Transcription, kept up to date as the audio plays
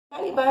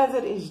Hey Buzz,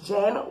 it is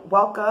Jen.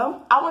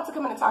 Welcome. I want to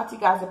come in and talk to you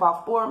guys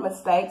about 4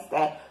 mistakes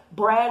that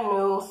brand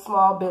new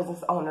small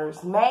business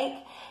owners make.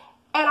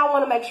 And I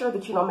want to make sure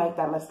that you don't make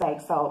that mistake.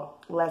 So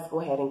let's go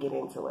ahead and get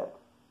into it.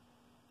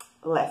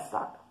 Let's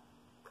start.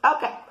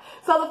 Okay.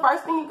 So the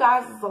first thing, you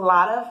guys, is a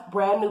lot of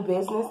brand new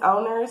business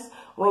owners.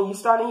 When you're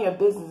starting your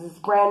business, it's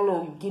brand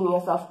new. You're getting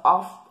yourself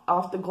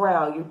off the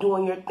ground. You're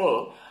doing your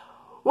thing.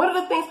 One of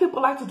the things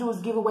people like to do is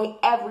give away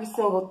every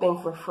single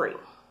thing for free.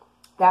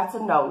 That's a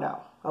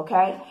no-no.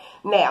 Okay?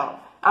 Now,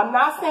 I'm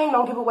not saying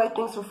don't give away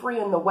things for free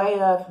in the way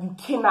of you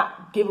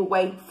cannot give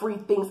away free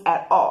things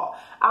at all.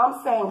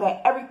 I'm saying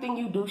that everything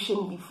you do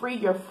shouldn't be free.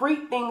 Your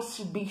free things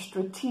should be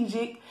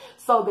strategic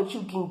so that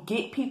you can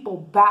get people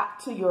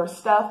back to your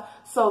stuff,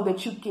 so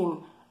that you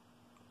can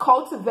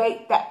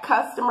cultivate that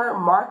customer,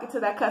 market to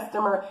that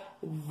customer.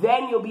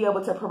 Then you'll be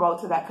able to promote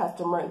to that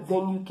customer.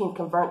 Then you can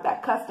convert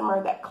that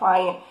customer, that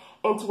client,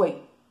 into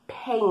a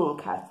paying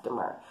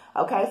customer.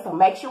 Okay? So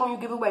make sure when you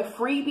give away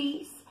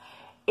freebies,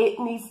 it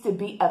needs to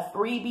be a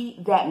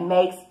freebie that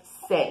makes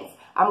sense.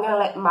 I'm going to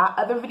let my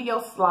other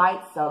video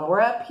slide somewhere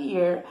up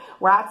here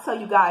where I tell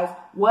you guys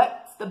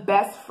what's the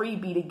best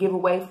freebie to give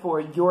away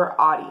for your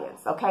audience.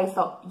 Okay,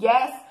 so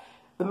yes,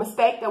 the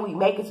mistake that we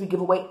make is we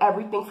give away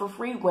everything for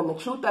free, when the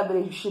truth of it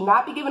is you should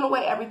not be giving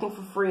away everything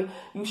for free.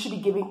 You should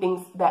be giving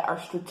things that are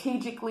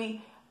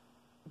strategically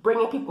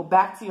bringing people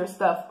back to your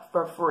stuff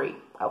for free.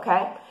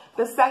 Okay,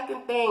 the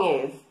second thing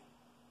is,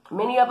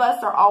 many of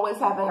us are always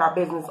having our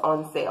business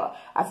on sale.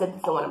 I said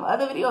this in one of my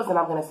other videos, and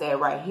I'm going to say it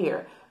right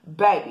here.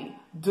 Baby,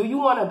 do you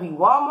want to be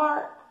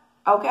Walmart,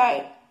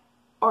 okay?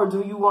 Or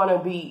do you want to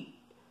be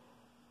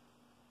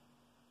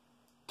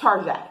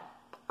Target,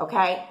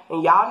 okay?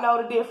 And y'all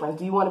know the difference.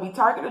 Do you want to be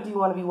Target or do you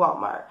want to be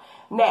Walmart?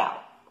 Now,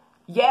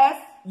 yes,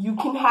 you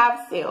can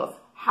have sales.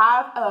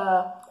 Have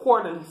a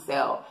quarterly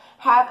sale.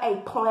 Have a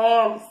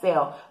planned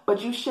sale.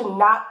 But you should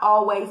not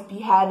always be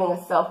having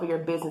a sale for your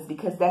business,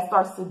 because that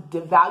starts to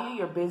devalue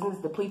your business,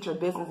 deplete your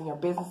business, and your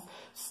business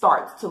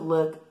starts to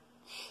look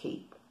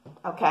cheap.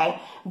 Okay?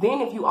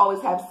 Then if you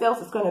always have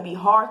sales, it's going to be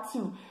hard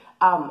to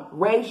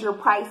raise your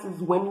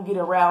prices when you get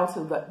around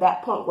to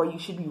that point where you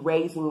should be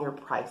raising your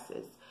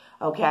prices.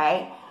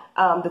 Okay?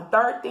 The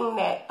third thing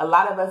that a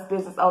lot of us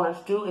business owners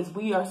do is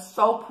we are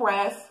so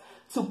pressed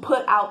to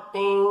put out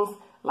things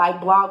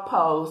like blog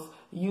posts,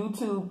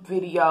 YouTube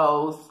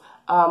videos,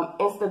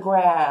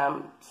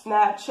 Instagram,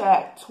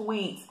 Snapchat,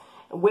 tweets,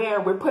 where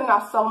we're putting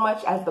out so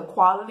much as the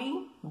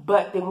quality,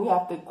 but then we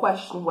have to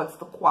question what's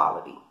the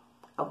quality.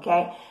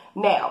 Okay?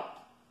 Now,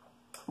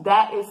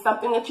 that is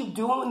something that you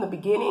do in the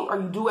beginning,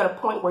 or you do at a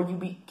point where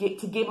you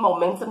get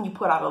momentum, you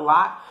put out a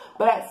lot.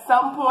 But at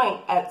some point,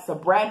 as a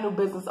brand new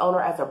business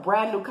owner, as a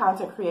brand new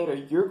content creator,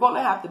 you're going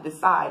to have to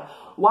decide,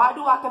 why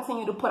do I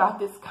continue to put out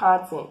this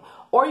content?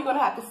 Or you're going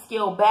to have to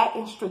scale back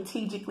and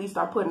strategically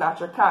start putting out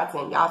your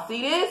content. Y'all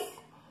see this?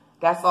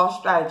 That's all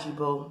strategy,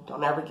 boo.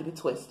 Don't ever get it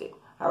twisted.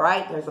 All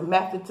right? There's a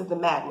method to the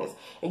madness.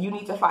 And you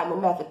need to find the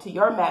method to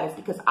your madness,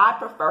 because I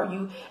prefer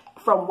you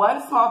from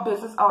one small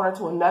business owner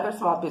to another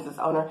small business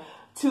owner,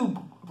 to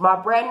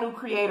my brand new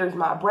creators,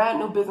 my brand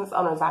new business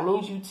owners. I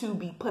need you to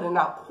be putting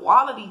out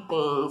quality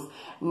things,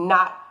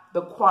 not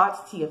the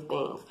quantity of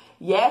things.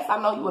 Yes,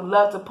 I know you would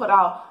love to put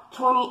out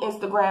 20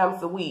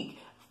 Instagrams a week,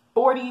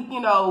 40,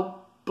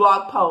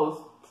 blog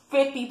posts,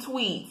 50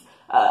 tweets,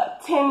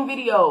 10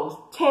 videos,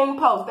 10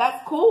 posts.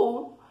 That's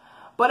cool.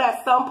 But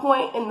at some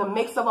point in the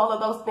mix of all of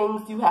those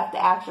things, you have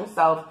to ask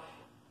yourself,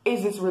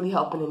 is this really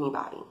helping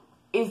anybody?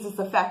 Is this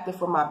effective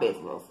for my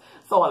business?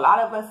 So a lot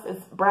of us as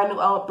brand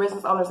new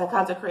business owners and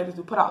content creators,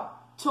 we put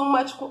out too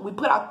much. We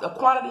put out a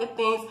quantity of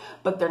things,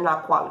 but they're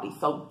not quality.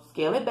 So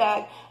scale it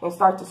back and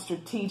start to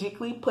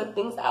strategically put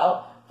things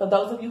out. For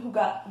those of you who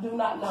do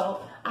not know,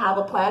 I have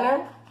a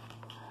planner,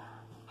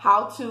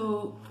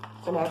 actually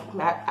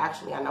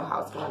I know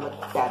how it's going to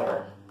look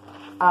better.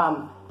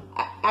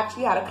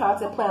 Actually had a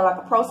content plan like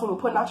a pro. So when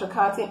you're putting out your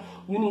content,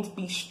 you need to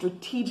be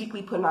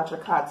strategically putting out your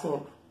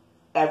content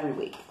every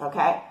week,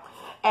 okay?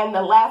 And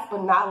the last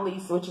but not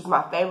least, which is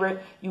my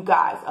favorite, you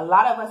guys, a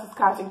lot of us as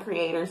content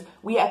creators,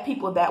 we have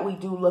people that we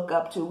do look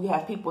up to. We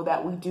have people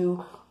that we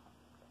do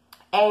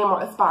aim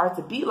or aspire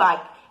to be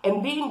like.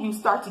 And then you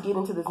start to get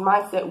into this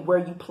mindset where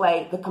you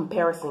play the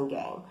comparison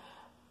game.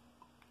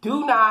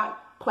 Do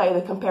not play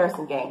the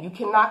comparison game. You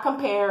cannot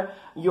compare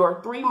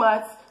your 3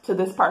 months to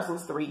this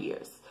person's 3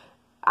 years.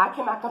 I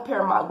cannot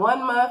compare my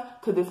 1 month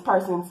to this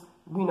person's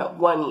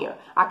 1 year.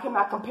 I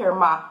cannot compare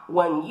my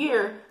 1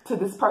 year to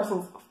this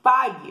person's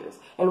 5 years.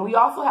 And we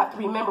also have to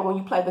remember, when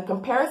you play the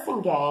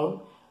comparison game,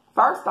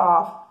 first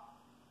off,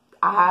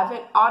 I have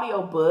an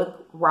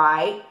audiobook,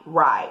 right?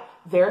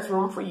 There's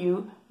room for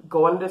you.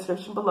 Go in the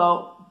description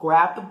below,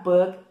 grab the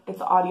book. It's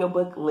an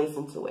audiobook,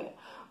 listen to it.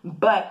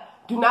 But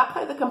do not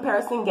play the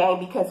comparison game,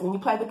 because when you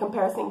play the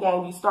comparison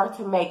game, you start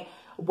to make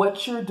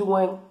what you're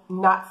doing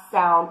not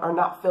sound or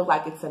not feel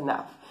like it's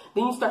enough.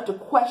 Then you start to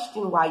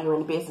question why you're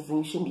in business, and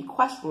you shouldn't be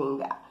questioning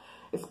that,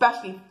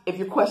 especially if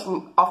you're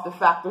questioning off the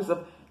factors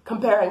of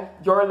comparing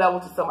your level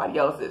to somebody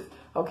else's.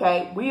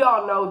 Okay, we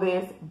all know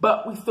this,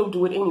 but we still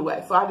do it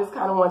anyway. So I just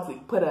kind of want to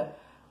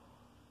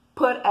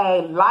put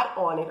a light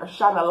on it, or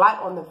shine a light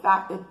on the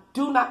fact that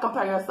do not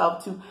compare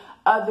yourself to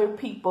other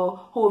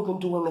people who have been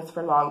doing this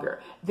for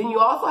longer. Then you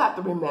also have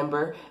to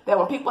remember that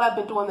when people have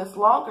been doing this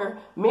longer,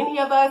 many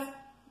of us,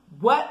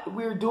 what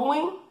we're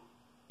doing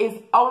is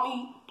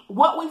only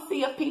what we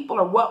see of people,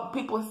 or what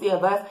people see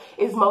of us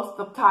is most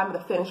of the time the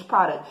finished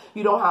product.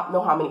 You don't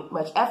know how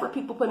much effort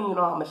people put in, you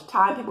don't know how much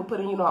time people put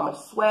in, you know how much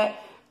sweat,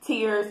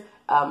 tears,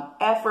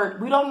 effort.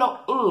 We don't know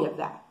any of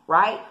that,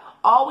 right?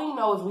 All we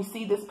know is we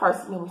see this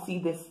person and we see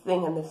this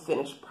thing and this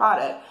finished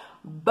product,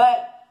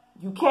 but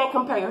you can't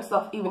compare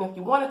yourself even if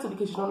you wanted to,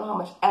 because you don't know how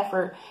much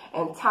effort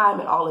and time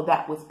and all of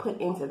that was put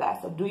into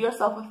that. So do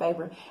yourself a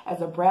favor.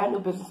 As a brand new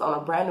business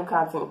owner, brand new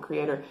content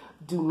creator,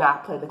 do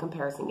not play the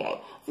comparison game.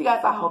 So you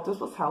guys, I hope this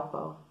was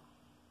helpful.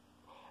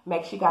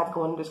 Make sure you guys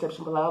go in the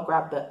description below,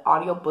 grab the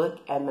audiobook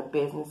and the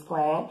business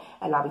plan,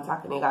 and I'll be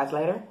talking to you guys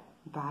later.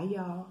 Bye,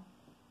 y'all.